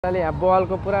अहिले यहाँ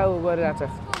बलको पुरा उ गरिरहेछ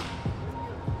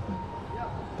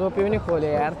टोपी पनि खोल्यो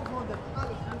यार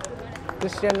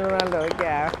क्रिस्टियानो रोनाल्डो हो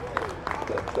क्या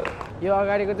यो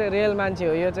अगाडिको चाहिँ रियल मान्छे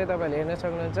हो यो चाहिँ तपाईहरुले हेर्न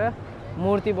सक्नुहुन्छ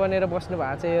मूर्ति बनेर बस्नु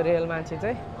भएको छ यो रियल मान्छे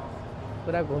चाहिँ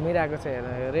पुरा घुमिरहेको छ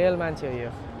हेर्न यो रियल मान्छे हो यो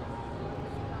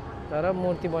तर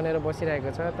मूर्ति बनेर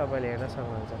बसिरहेको छ तपाईले हेर्न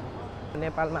सक्नुहुन्छ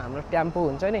नेपालमा हाम्रो टेम्पो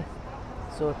हुन्छ नि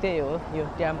सो त्यही हो यो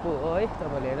टेम्पो हो है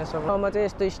तपाईले हेर्न सक्नुहुन्छ चाहिँ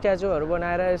यस्तो स्ट्याचुहरु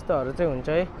बनाएर यस्तोहरु चाहिँ हुन्छ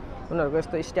है उनीहरुको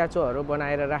यस्तो स्ट्याचुहरु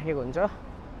बनाएर राखेको हुन्छ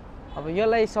अब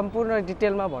यसलाई सम्पूर्ण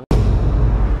डिटेलमा भन्नु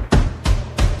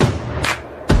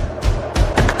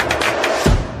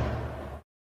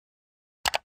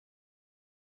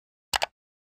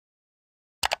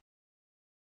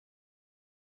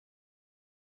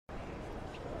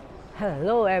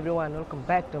hello everyone welcome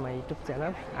back to my YouTube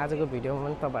channel आजको भिडियोमा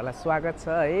पनि तपाईहरुलाई स्वागत छ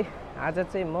है आज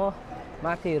चाहिँ म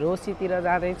माथि रोसीतिर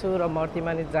जाँदैछु र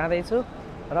मर्तिमानिस जाँदैछु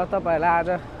र तपाईहरुलाई आज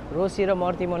रोसी र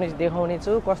मर्तिमानिस देखाउने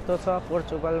छु कस्तो छ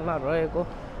पोर्चुगलमा रहेको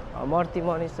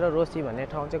मर्तिमानिस र रोसी भन्ने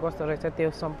ठाउँ चाहिँ कस्तो रहेछ त्यो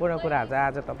सम्पूर्ण कुरा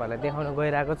आज तपाईहरुलाई देखाउन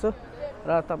गइरहेको छु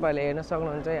र तपाईहरुले हेर्न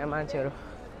सक्नुहुन्छ यहाँ मान्छेहरु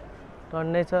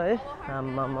टन्नै छ है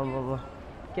आम्मामामा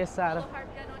के साह्रो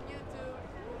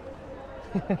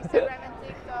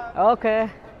ओके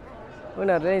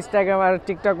उनीहरुले इन्स्टाग्राम र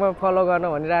टिकटकमा फलो गर्न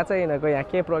भनिरहेछ यिनीहरुको यहाँ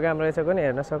के प्रोग्राम रहेछ पनि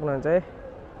हेर्न सक्नुहुन्छ है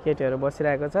केटीहरु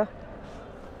बसिरहेको छ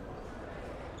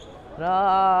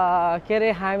र के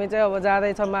रे हामी चाहिँ अब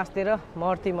जाँदै छौं मासतिर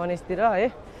मर्तिमानिसतिर है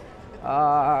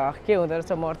के हुँदो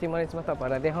रहेछ मर्तिमानिसमा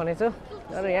तपाईहरुलाई देखाउने छु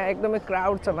र यहाँ एकदमै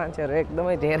क्राउड छ मान्छेहरु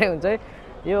एकदमै धेरै हुन्छ है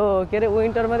यो के रे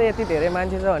विन्टरमा त यति धेरै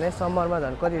मान्छे छ भने समरमा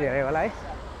झन् कति धेरै होला है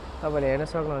तपाईले हेर्न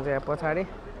सक्नुहुन्छ यहाँ पछाडी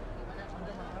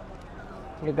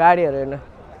यो गाडीहरु हेर्न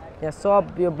यहाँ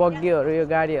सब यो बग्गीहरु यो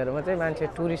गाडीहरुमा चाहिँ मान्छे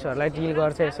टुरिस्टहरुलाई डिल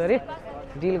गर्छ यसरी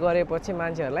डिल गरेपछि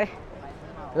मान्छेहरुलाई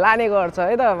लाने गर्छ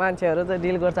है त मान्छेहरु चाहिँ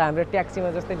डिल गर्छ हाम्रो ट्याक्सीमा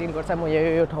जस्तै डिल गर्छ म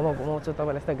यो ठाउँमा घुमाउँछु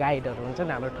तपाईलाई यस्तो गाइडहरु हुन्छ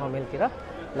नि हाम्रो ठमेलतिर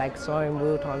लाइक स्वयम्भू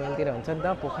ठमेलतिर हुन्छ नि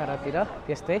त पोखरातिर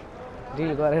त्यस्तै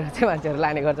डिल गरेर चाहिँ मान्छेहरु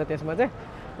लाने गर्छ त्यसमा चाहिँ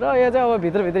र यो चाहिँ अब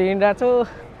भित्र हिँडिरहेको छु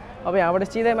अब यहाँबाट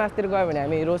सिधै मासतिर गयो भने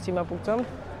हामी रोसीमा पुग्छौं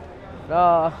र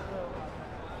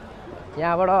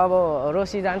यहाँबाट अब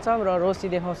रोसी जान्छौं र रोसी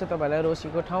देखाउँछु तपाईलाई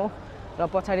रोसीको ठाउँ र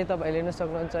पछाडी तपाईले हेर्न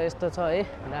सक्नुहुन्छ यस्तो छ है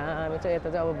दामी चाहिँ यता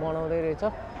चाहिँ अब बनाउँदै रहेछ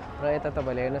र यता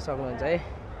तपाईले हेर्न सक्नुहुन्छ है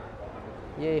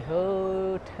यही हो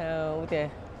ठाउँ त्यहाँ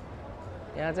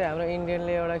यहाँ चाहिँ हाम्रो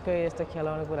इन्डियनले एउटा के यस्तो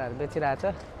खेलाउने कुराहरु बेचिरहेछ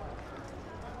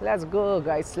let's go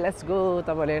guys let's go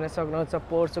तपाईले हेर्न सक्नुहुन्छ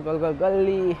पोर्चुगलको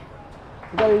गल्ली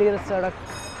र सडक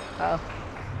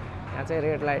यहाँ चाहिँ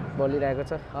रेड लाइट बलिरहेको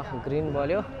छ ग्रीन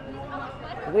बल्यो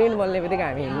ग्रीन बल्ने बित्तिकै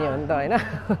हामी हिँड्ने हो नि त हैन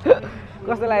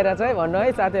कस्तो लागिरहेछ है भन्नु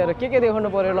है साथीहरु के देखाउनु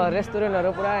पर्यो ल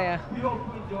रेस्टुरेन्टहरु पुरा यहाँ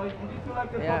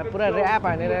पुरा र्याप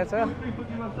हानिरहेछ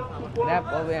र्याप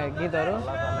अब यहाँ गीतहरु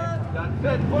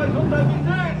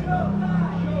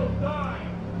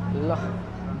ल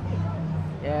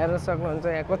यहाँ हेर्न सक्नुहुन्छ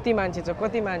यहाँ कति मान्छे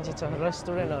छ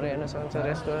रेस्टुरेन्टहरु हेर्न सक्नुहुन्छ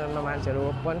रेस्टुरेन्टमा मान्छेहरु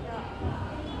ओपन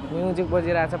म्युजिक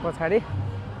बजिरहेछ पछाडी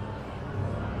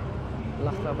ल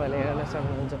तपाईले हेर्न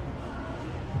सक्नुहुन्छ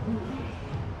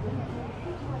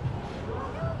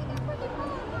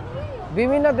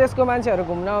विभिन्न देशको मान्छेहरु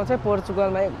घुम्न आउँछ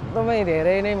पोर्चुगलमा एकदमै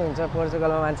धेरै नै हुन्छ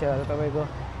पोर्चुगलमा मान्छेहरु तपाईको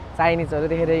चाइनिजहरु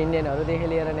देखेर इन्डियनहरुदेखि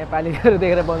लिएर नेपालीहरु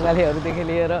देखेर बंगालीहरुदेखि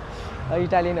लिएर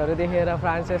इटालियनहरु देखेर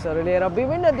फ्रान्सेसहरु लिएर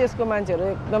विभिन्न देशको मान्छेहरु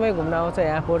एकदमै घुम्न आउँछ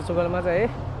यहाँ पोर्चुगलमा चाहिँ है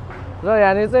र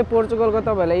यहाँ चाहिँ पोर्चुगलको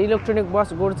तपाईहरुलाई इलेक्ट्रोनिक बस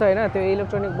गुड्छ हैन त्यो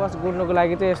इलेक्ट्रोनिक बस गुड्नको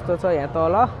लागि चाहिँ यस्तो छ यहाँ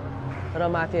तल र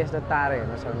माथि यस्तो तार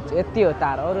हेर्न सक्नुहुन्छ यति हो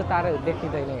तार अरु तारहरु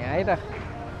देखिदैन यहाँ है त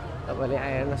तपाईले यहाँ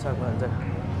हेर्न सक्नुहुन्छ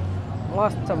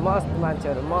मस्त छ मस्त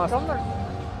मान्छेहरु मस्त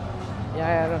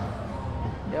यहाँ हेर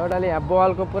एउटाले यहाँ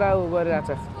बलको पुरा उ गरिरहेछ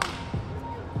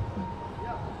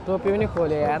टोपी पनि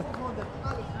खोल्यो यार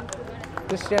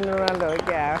क्रिस्टियानो रोनाल्डो हो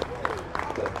क्या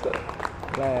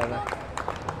ल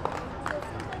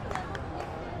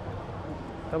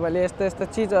तपाईले यस्तो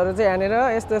चीजहरु चाहिँ यहाँनेर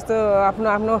यस्तो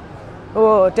आफ्नो ओ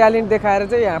ट्यालेन्ट देखाएर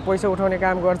चाहिँ यहाँ पैसा उठाउने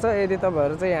काम गर्छ यदि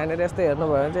तपाईहरु चाहिँ यहाँनेर यस्तो हेर्नु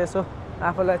भयो भने चाहिँ यसो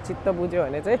आफूलाई चित्त बुझ्यो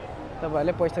भने चाहिँ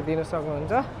तपाईहरुले पैसा दिन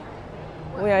सक्नुहुन्छ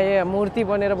यहाँ मूर्ति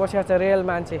बनेर बसेको छ रियल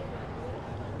मान्छे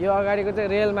यो अगाडिको चाहिँ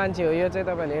रियल मान्छे हो यो चाहिँ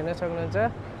तपाईहरुले हेर्न सक्नुहुन्छ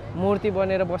मूर्ति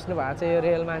बनेर बस्नु भएको छ यो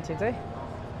रियल मान्छे चाहिँ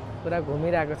पुरा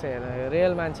घुमिरहेको छ हेर्न यो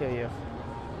रियल मान्छे हो यो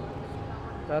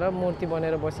तर मूर्ति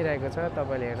बनेर बसिरहेको छ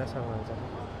तपाईले हेर्न सक्नुहुन्छ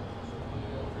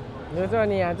यो चाहिँ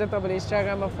अनि यहाँ चाहिँ तपाईले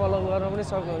इन्स्टाग्राममा फलो गर्न पनि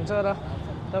सक्नुहुन्छ र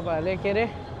तपाईहरुले के रे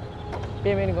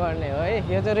पेमेन्ट गर्ने हो है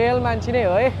यो चाहिँ रियल मान्छे नै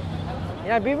हो है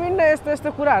यहाँ विभिन्न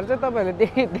यस्तो कुराहरु चाहिँ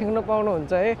तपाईहरुले देख्न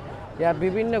पाउनुहुन्छ है यहाँ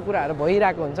विभिन्न कुराहरु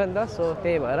भइरहेको हुन्छ नि त सो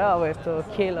त्यही भएर अब यस्तो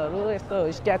खेलहरु यस्तो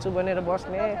स्ट्याचु बनेर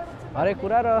बस्ने हरेक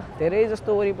कुरा र धेरै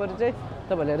जस्तो वरिपरि चाहिँ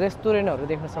तपाईँहरूले रेस्टुरेन्टहरू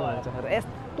देख्न सक्नुहुन्छ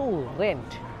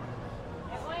रेस्टुरेन्ट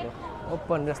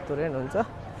ओपन रेस्टुरेन्ट हुन्छ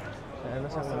हेर्न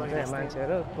सक्नुहुन्छ यहाँ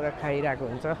मान्छेहरू पुरा खाइरहेको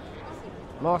हुन्छ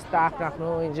मस्त आफ्नो आफ्नो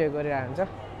इन्जोय गरिरहेको हुन्छ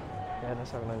हेर्न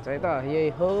सक्नुहुन्छ है त यही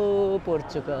हो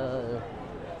पोर्चुगल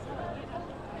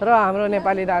र हाम्रो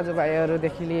नेपाली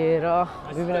दाजुभाइहरूदेखि लिएर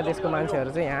विभिन्न देशको मान्छेहरू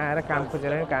चाहिँ यहाँ आएर काम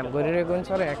खोजेर काम गरिरहेको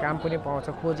हुन्छ र यहाँ काम पनि पाउँछ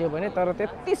खोज्यो भने तर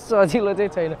त्यति सजिलो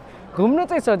चाहिँ छैन घुम्नु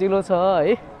चाहिँ सजिलो छ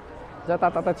है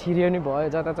जतातता छिर्यो नि भयो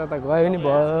जता गयो नि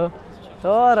भयो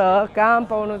तर काम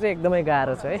पाउनु चाहिँ एकदमै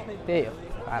गाह्रो छ है त्यही हो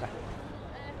पारा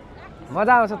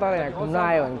मजा आउँछ तर यहाँ घुम्न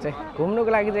आयो भने चाहिँ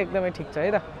घुम्नुको लागि चाहिँ एकदमै ठिक छ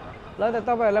है त ल त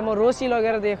तपाईँहरूलाई म रोसी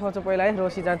लगेर देखाउँछु पहिला है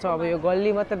रोसी जान्छ अब यो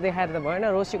गल्ली मात्र देखाएर त भएन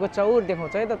रोसीको चौर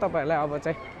देखाउँछ है त तपाईँहरूलाई अब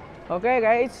चाहिँ ओके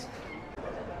गाइज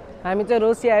हामी चाहिँ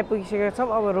रोसी आइपुगिसकेका छौँ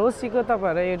अब रोसीको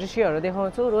तपाईँहरूलाई यो दृश्यहरू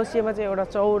देखाउँछु रोसीमा चाहिँ एउटा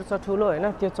चौर छ ठुलो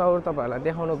होइन त्यो चौर तपाईँहरूलाई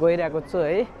देखाउनु गइरहेको छु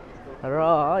है र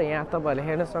यहाँ तपाईँहरूले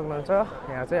हेर्न सक्नुहुन्छ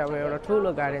यहाँ चाहिँ अब एउटा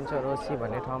ठुलो गार्डन छ रोसी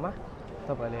भन्ने ठाउँमा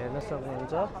तपाईँहरूले हेर्न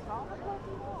सक्नुहुन्छ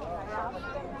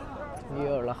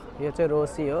यो ल यो चाहिँ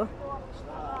रोसी हो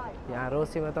यहाँ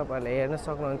रोसीमा तपाईँहरूले हेर्न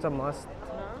सक्नुहुन्छ मस्त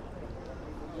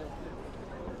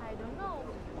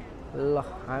ल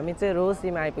हामी चाहिँ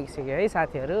रोसीमा आइपुगिसक्यो है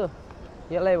साथीहरू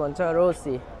यसलाई भन्छ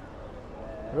रोसी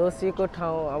रोसीको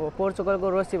ठाउँ अब पोर्चुगलको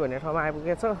रोसी भन्ने ठाउँमा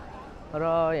आइपुगेको छ र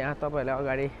यहाँ तपाईँहरूले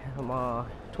अगाडि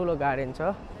ठुलो गार्डन छ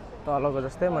तलको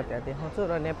जस्तै म त्यहाँ देखाउँछु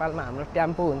र नेपालमा हाम्रो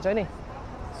टेम्पो हुन्छ नि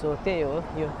सो त्यही हो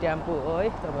यो टेम्पो हो है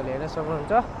तपाईँहरूले हेर्न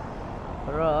सक्नुहुन्छ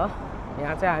र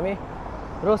यहाँ चाहिँ हामी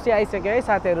रोसी आइसक्यो है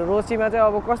साथीहरू रोसीमा चाहिँ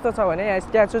अब कस्तो छ भने यहाँ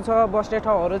स्ट्याचु छ बस्ने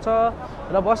ठाउँहरू छ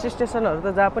र बस स्टेसनहरू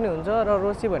त जहाँ पनि हुन्छ र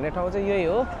रोसी भन्ने ठाउँ चाहिँ यही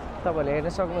हो तपाईँहरूले हेर्न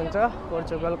सक्नुहुन्छ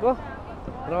पोर्चुगलको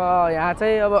र यहाँ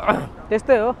चाहिँ अब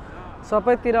त्यस्तै हो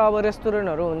सबैतिर अब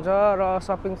रेस्टुरेन्टहरू हुन्छ र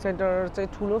सपिङ सेन्टर चाहिँ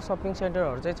ठुलो सपिङ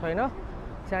सेन्टरहरू चाहिँ छैन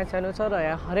सानो छ र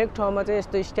यहाँ हरेक ठाउँमा चाहिँ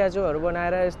यस्तो स्ट्याचुहरू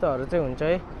बनाएर यस्तोहरू चाहिँ हुन्छ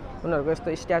है उनीहरूको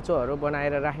यस्तो स्ट्याचुहरू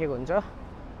बनाएर राखेको हुन्छ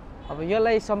अब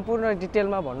यसलाई सम्पूर्ण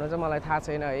डिटेलमा भन्नु चाहिँ मलाई थाहा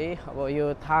छैन है अब यो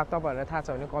तपाईँहरूलाई थाहा छ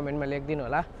भने कमेन्टमा लेखिदिनु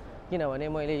होला किनभने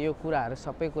मैले यो कुराहरू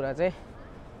सबै कुरा चाहिँ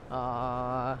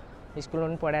स्कुलमा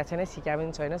पनि पढाएको छैन सिकाएको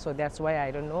पनि छैन so that's why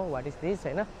I don't know what is this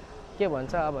होइन के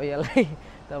भन्छ अब यसलाई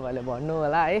तपाईँहरूले भन्नु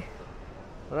होला है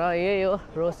र यही हो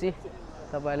रोसी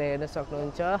तपाईँहरूले हेर्न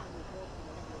सक्नुहुन्छ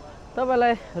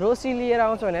तपाईँलाई रोसी लिएर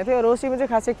आउँछ भने त्यो रोसीमा चाहिँ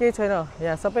खासै केही छैन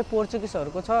यहाँ सबै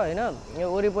पोर्चुगिजहरूको छ होइन यो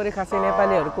वरिपरि खासै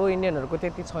नेपालीहरूको इन्डियनहरूको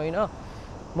त्यति छैन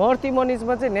मर्ती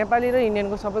मनिजमा चाहिँ नेपाली र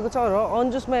इन्डियनको सबैको छ र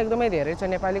अन्जुसमा एकदमै धेरै छ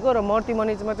नेपालीको र मर्ती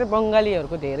मनिजमा चाहिँ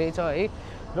बङ्गालीहरूको धेरै छ है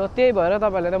र त्यही भएर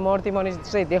तपाईँहरूले त मर्ती मनिज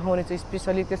चाहिँ देखाउने छु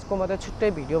स्पेसली त्यसको म त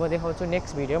छुट्टै भिडियोमा देखाउँछु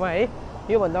नेक्स्ट भिडियोमा है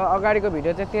योभन्दा अगाडिको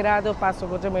भिडियो चाहिँ 13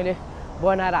 500को चाहिँ मैले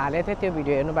बनाएर हालेको थिएँ त्यो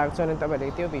भिडियो हेर्नु भएको छ भने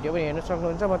तपाईँहरूले त्यो भिडियो पनि हेर्न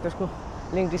सक्नुहुन्छ म त्यसको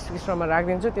लिङ्क डिस्क्रिप्सनमा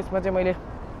राखिदिन्छु त्यसमा चाहिँ मैले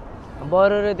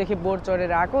बरोरदेखि बोर्ड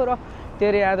चढेर आएको र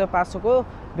 13 500को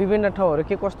विभिन्न ठाउँहरू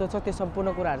के कस्तो छ त्यो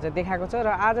सम्पूर्ण कुराहरू चाहिँ देखाएको छ र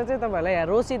आज चाहिँ तपाईँहरूलाई यहाँ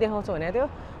रोसी देखाउँछु भनेको थियो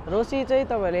रोसी चाहिँ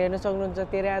तपाईँहरूले हेर्न सक्नुहुन्छ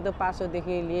 13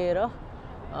 500देखि लिएर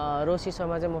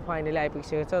रोसीसम्म चाहिँ म फाइनली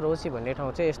आइपुगिसकेको छ रोसी भन्ने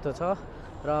ठाउँ चाहिँ यस्तो छ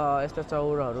र यस्तो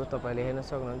चौरहरू तपाईँहरूले हेर्न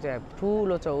सक्नुहुन्छ यहाँ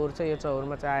ठुलो चौर छ यो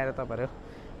चौरमा चाहिँ आएर तपाईँहरू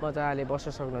मजाले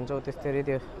बस्न सक्नुहुन्छ त्यसरी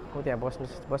त्यो त्यहाँ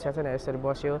बसेको छ नि यसरी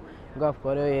बस्यो गफ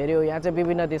गर्यो हेऱ्यो यहाँ चाहिँ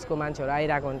विभिन्न देशको मान्छेहरू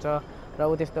आइरहेको हुन्छ र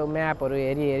त्यस्तो म्यापहरू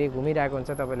हेरी घुमिरहेको हुन्छ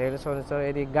तपाईँहरूले हेर्न सक्नुहुन्छ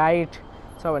यदि गाइड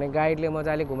छ भने गाइडले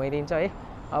मजाले घुमाइदिन्छ है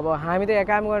अब हामी त यहाँ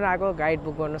काम गर्न आएको गाइड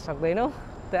बुक गर्न सक्दैनौँ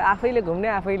त आफैले घुम्ने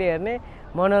आफैले हेर्ने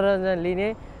मनोरञ्जन लिने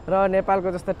र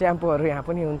नेपालको जस्तो टेम्पोहरू यहाँ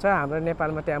पनि हुन्छ हाम्रो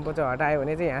नेपालमा टेम्पो चाहिँ हटायो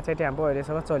भने चाहिँ यहाँ चाहिँ टेम्पो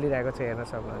अहिलेसम्म चलिरहेको छ हेर्न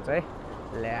सक्नुहुन्छ है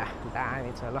ल्या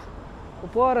दामी छ ल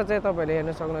पर चाहिँ तपाईँहरूले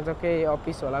हेर्न सक्नुहुन्छ केही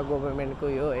अफिस होला गभर्मेन्टको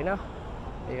यो होइन यो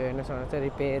हेर्न सक्नुहुन्छ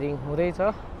रिपेयरिङ हुँदैछ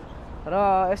र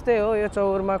यस्तै हो यो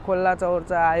चौरमा खोल्ला चौर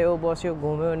चाहिँ आयो बस्यो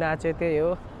घुम्यो नाच्यो त्यही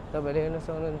हो तपाईँहरूले हेर्न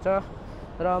सक्नुहुन्छ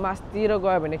र मास्तिर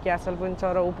गयो भने क्यासल पनि छ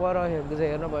र उपर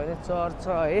हेर्नुभयो भने चर्च छ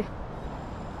है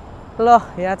ल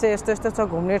यहाँ चाहिँ यस्तो यस्तो छ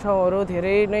घुम्ने ठाउँहरू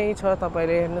धेरै नै छ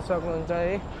तपाईँले हेर्न सक्नुहुन्छ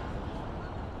है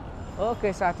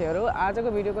ओके साथीहरू आजको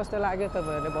भिडियो कस्तो लाग्यो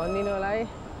तपाईँहरूले भनिदिनु होला है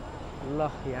ल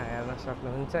यहाँ हेर्न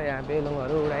सक्नुहुन्छ यहाँ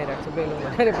बेलुङहरू उडाइरहेको छ बेलुङ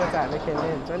भनेर बच्चाहरूले खेल्ने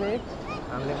हुन्छ नि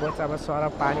हामीले बच्चामा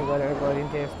सरफ पानी गरेर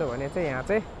गरिन्थ्यो यस्तो भने चाहिँ यहाँ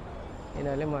चाहिँ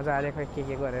यिनीहरूले मजाले खै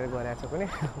के गरेर गरेको छ पनि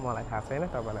मलाई थाहा छैन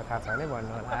तपाईँलाई थाहा छ भने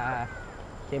भन्नु होला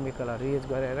केमिकलहरू युज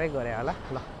गरेरै गरे होला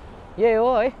ल यही हो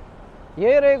है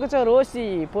यही रहेको छ रोसी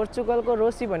पोर्चुगलको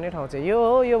रोसी भन्ने ठाउँ चाहिँ यो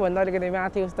हो योभन्दा अलिकति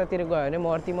माथि उस्तातिर गयो भने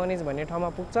मर्ती मनिज भन्ने ठाउँमा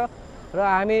पुग्छ र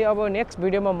हामी अब नेक्स्ट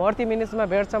भिडियोमा मर्ती मनिजमा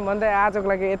भेट्छौँ भन्दै आजको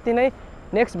लागि यति नै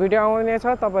नेक्स्ट भिडियो आउने छ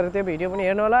तपाईँहरू त्यो भिडियो पनि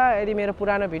हेर्नु होला यदि मेरो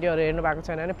पुरानो भिडियोहरू हेर्नु भएको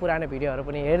छैन भने पुरानो भिडियोहरू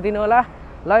पनि हेरिदिनु होला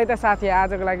ल त साथी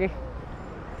आजको लागि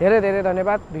धेरै धेरै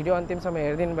धन्यवाद भिडियो अन्तिमसम्म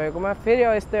हेरिदिनु भएकोमा फेरि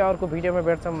यस्तै अर्को भिडियोमा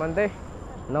भेट्छौँ भन्दै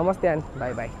नमस्ते एन्ड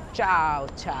बाई बाई चाओ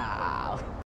चाओ